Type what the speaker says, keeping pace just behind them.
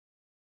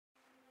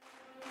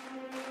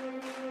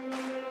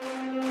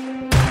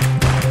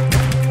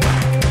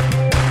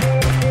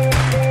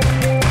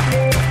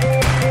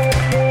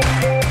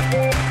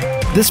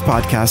This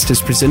podcast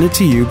is presented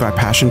to you by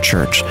Passion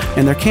Church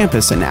and their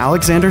campus in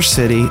Alexander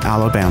City,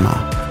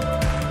 Alabama.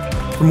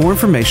 For more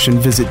information,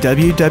 visit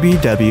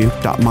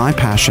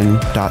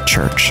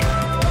www.mypassion.church.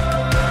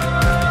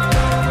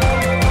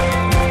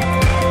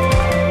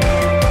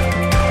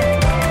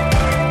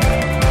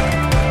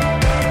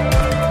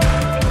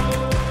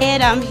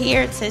 I'm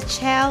here to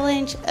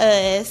challenge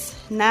us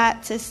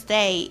not to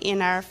stay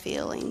in our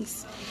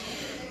feelings.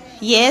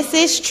 Yes,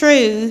 it's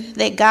true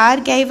that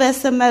God gave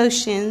us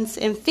emotions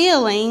and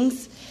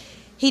feelings.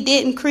 He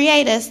didn't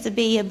create us to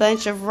be a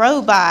bunch of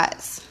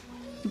robots.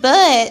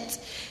 But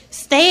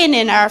staying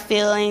in our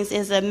feelings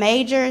is a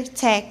major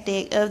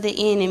tactic of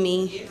the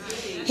enemy.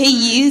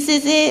 He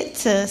uses it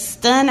to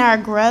stun our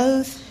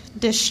growth,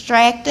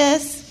 distract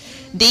us,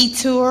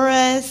 detour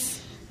us,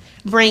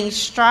 bring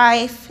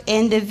strife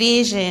and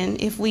division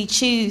if we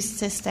choose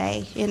to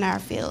stay in our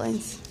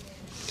feelings.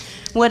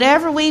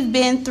 Whatever we've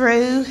been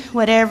through,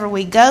 whatever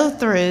we go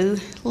through,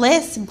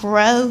 let's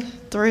grow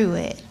through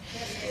it.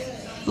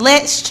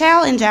 Let's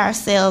challenge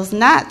ourselves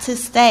not to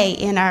stay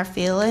in our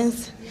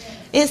feelings.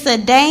 It's a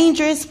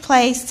dangerous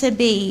place to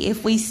be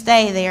if we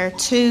stay there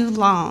too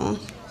long.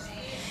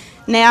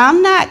 Now,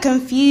 I'm not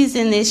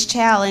confusing this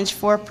challenge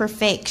for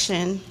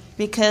perfection,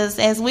 because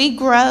as we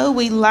grow,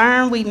 we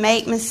learn, we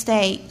make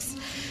mistakes.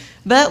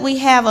 But we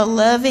have a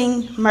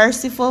loving,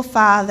 merciful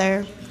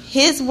Father,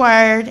 His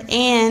Word,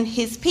 and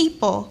His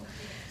people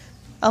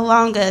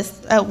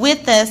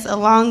with us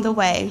along the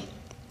way.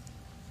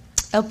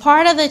 A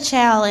part of the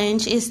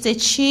challenge is to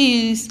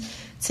choose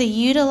to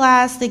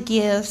utilize the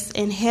gifts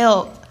and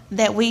help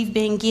that we've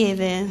been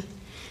given.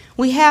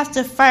 We have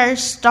to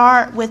first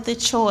start with the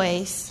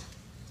choice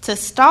to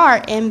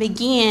start and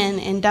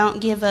begin and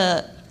don't give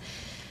up.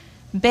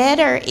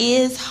 Better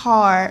is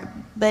hard,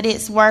 but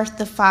it's worth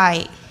the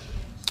fight.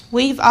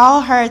 We've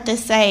all heard the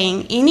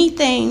saying,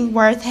 anything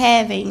worth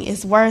having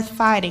is worth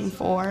fighting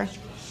for.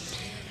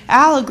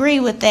 I'll agree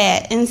with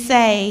that and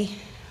say,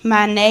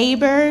 my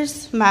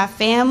neighbors, my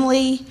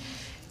family,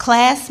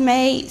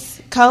 classmates,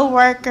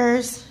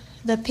 co-workers,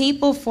 the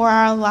people for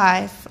our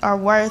life are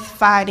worth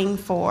fighting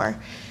for.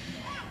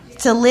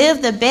 To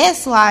live the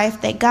best life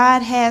that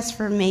God has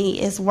for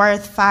me is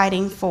worth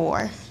fighting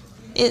for.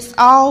 It's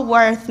all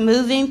worth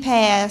moving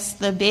past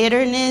the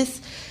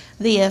bitterness,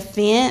 the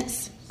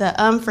offense, the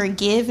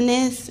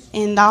unforgiveness,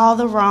 and all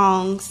the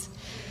wrongs.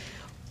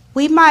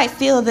 We might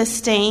feel the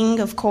sting,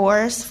 of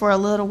course, for a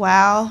little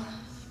while,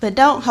 but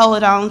don't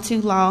hold on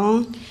too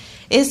long.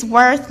 It's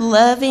worth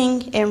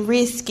loving and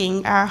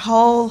risking our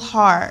whole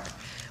heart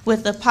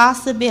with the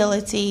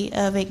possibility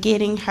of it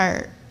getting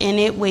hurt, and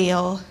it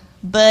will,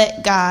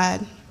 but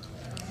God.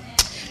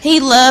 He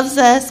loves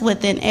us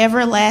with an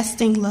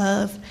everlasting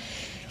love.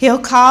 He'll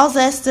cause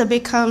us to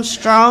become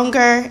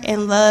stronger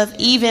and love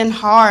even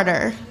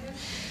harder.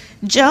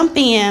 Jump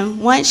in.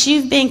 Once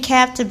you've been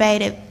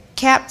captivated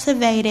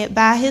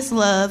by His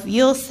love,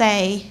 you'll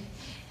say,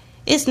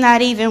 it's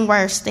not even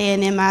worth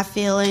staying in my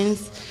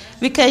feelings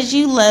because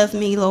you love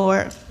me,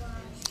 Lord.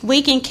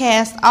 We can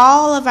cast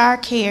all of our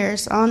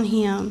cares on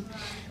Him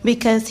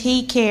because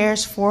He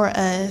cares for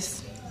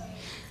us.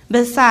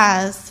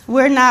 Besides,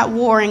 we're not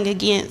warring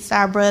against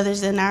our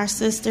brothers and our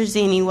sisters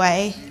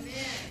anyway.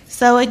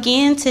 So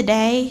again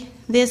today,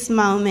 this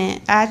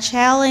moment, I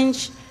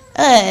challenge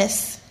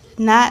us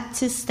not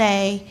to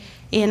stay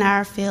in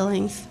our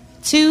feelings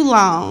too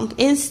long.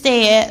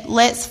 Instead,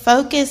 let's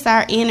focus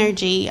our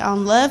energy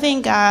on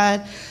loving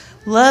God,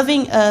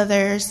 loving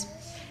others,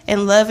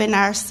 and loving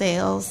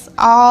ourselves,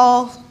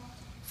 all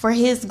for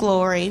His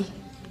glory.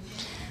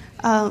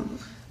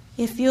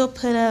 If you'll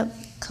put up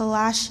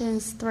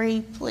Colossians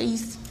 3,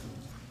 please.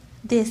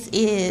 This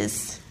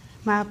is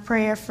my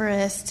prayer for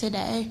us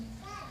today.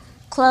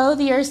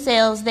 Clothe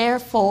yourselves,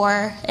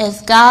 therefore,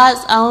 as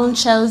God's own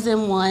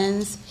chosen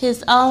ones,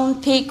 His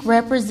own picked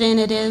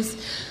representatives,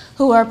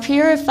 who are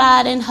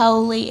purified and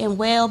holy and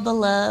well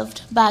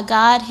beloved by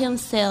God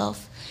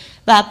Himself,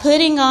 by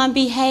putting on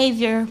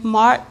behavior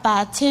marked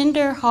by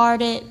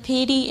tender-hearted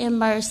pity and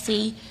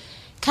mercy,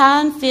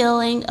 kind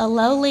feeling, a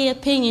lowly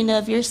opinion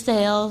of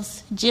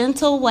yourselves,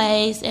 gentle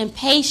ways, and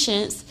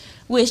patience,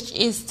 which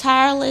is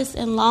tireless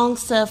and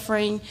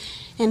long-suffering,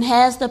 and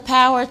has the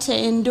power to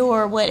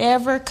endure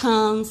whatever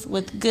comes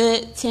with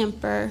good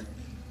temper.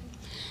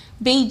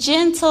 Be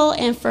gentle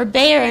and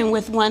forbearing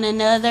with one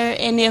another,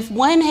 and if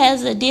one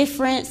has a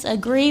difference, a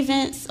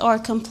grievance, or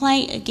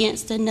complaint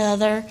against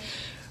another,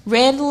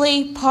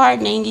 readily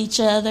pardoning each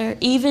other,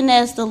 even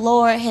as the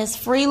Lord has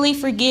freely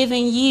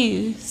forgiven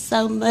you,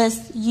 so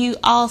must you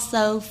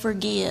also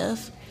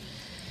forgive.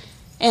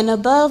 And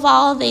above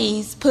all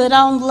these, put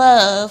on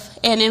love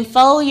and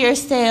enfold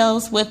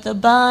yourselves with the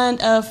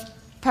bond of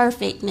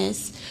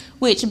perfectness,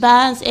 which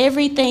binds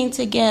everything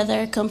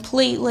together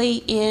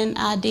completely in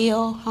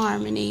ideal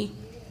harmony.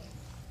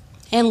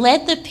 And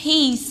let the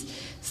peace,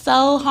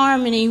 soul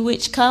harmony,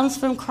 which comes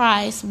from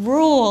Christ,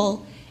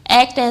 rule,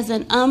 act as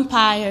an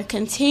umpire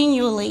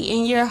continually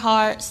in your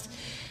hearts,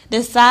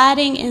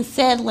 deciding and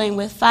settling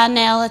with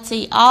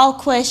finality all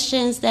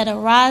questions that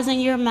arise in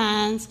your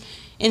minds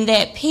in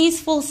that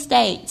peaceful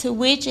state to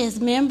which,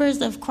 as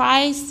members of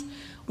Christ,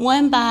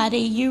 one body,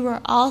 you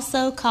are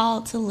also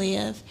called to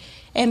live,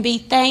 and be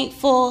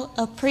thankful,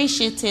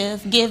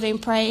 appreciative, giving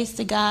praise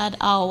to God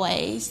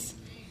always.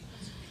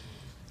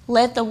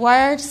 Let the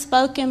word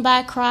spoken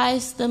by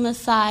Christ the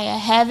Messiah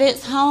have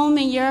its home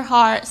in your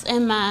hearts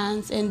and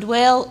minds and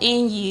dwell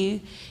in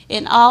you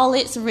in all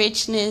its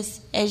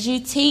richness as you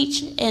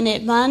teach and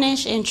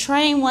admonish and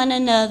train one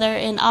another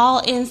in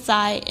all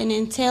insight and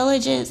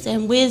intelligence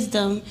and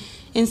wisdom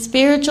in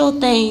spiritual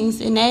things,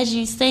 and as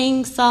you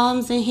sing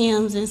psalms and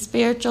hymns and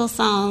spiritual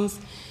songs,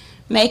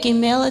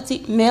 making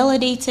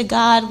melody to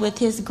God with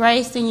His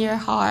grace in your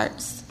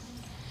hearts.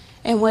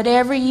 And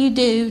whatever you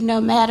do,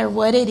 no matter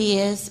what it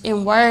is,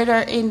 in word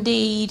or in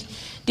deed,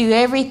 do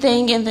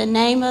everything in the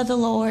name of the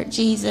Lord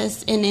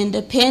Jesus, in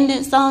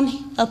dependence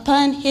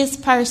upon His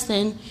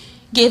person,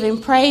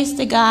 giving praise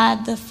to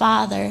God the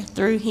Father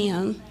through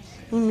Him.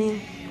 Amen.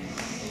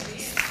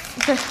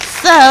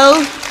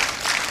 So,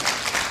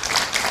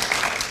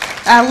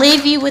 I'll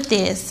leave you with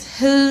this.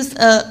 Who's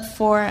up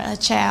for a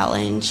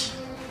challenge?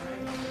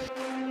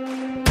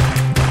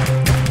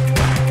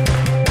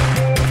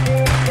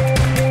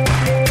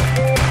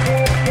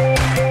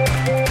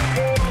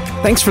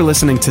 Thanks for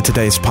listening to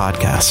today's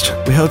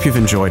podcast. We hope you've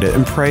enjoyed it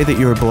and pray that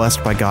you are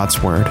blessed by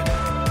God's Word.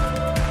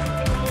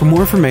 For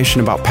more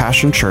information about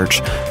Passion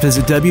Church,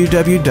 visit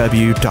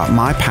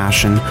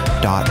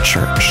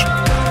www.mypassion.church.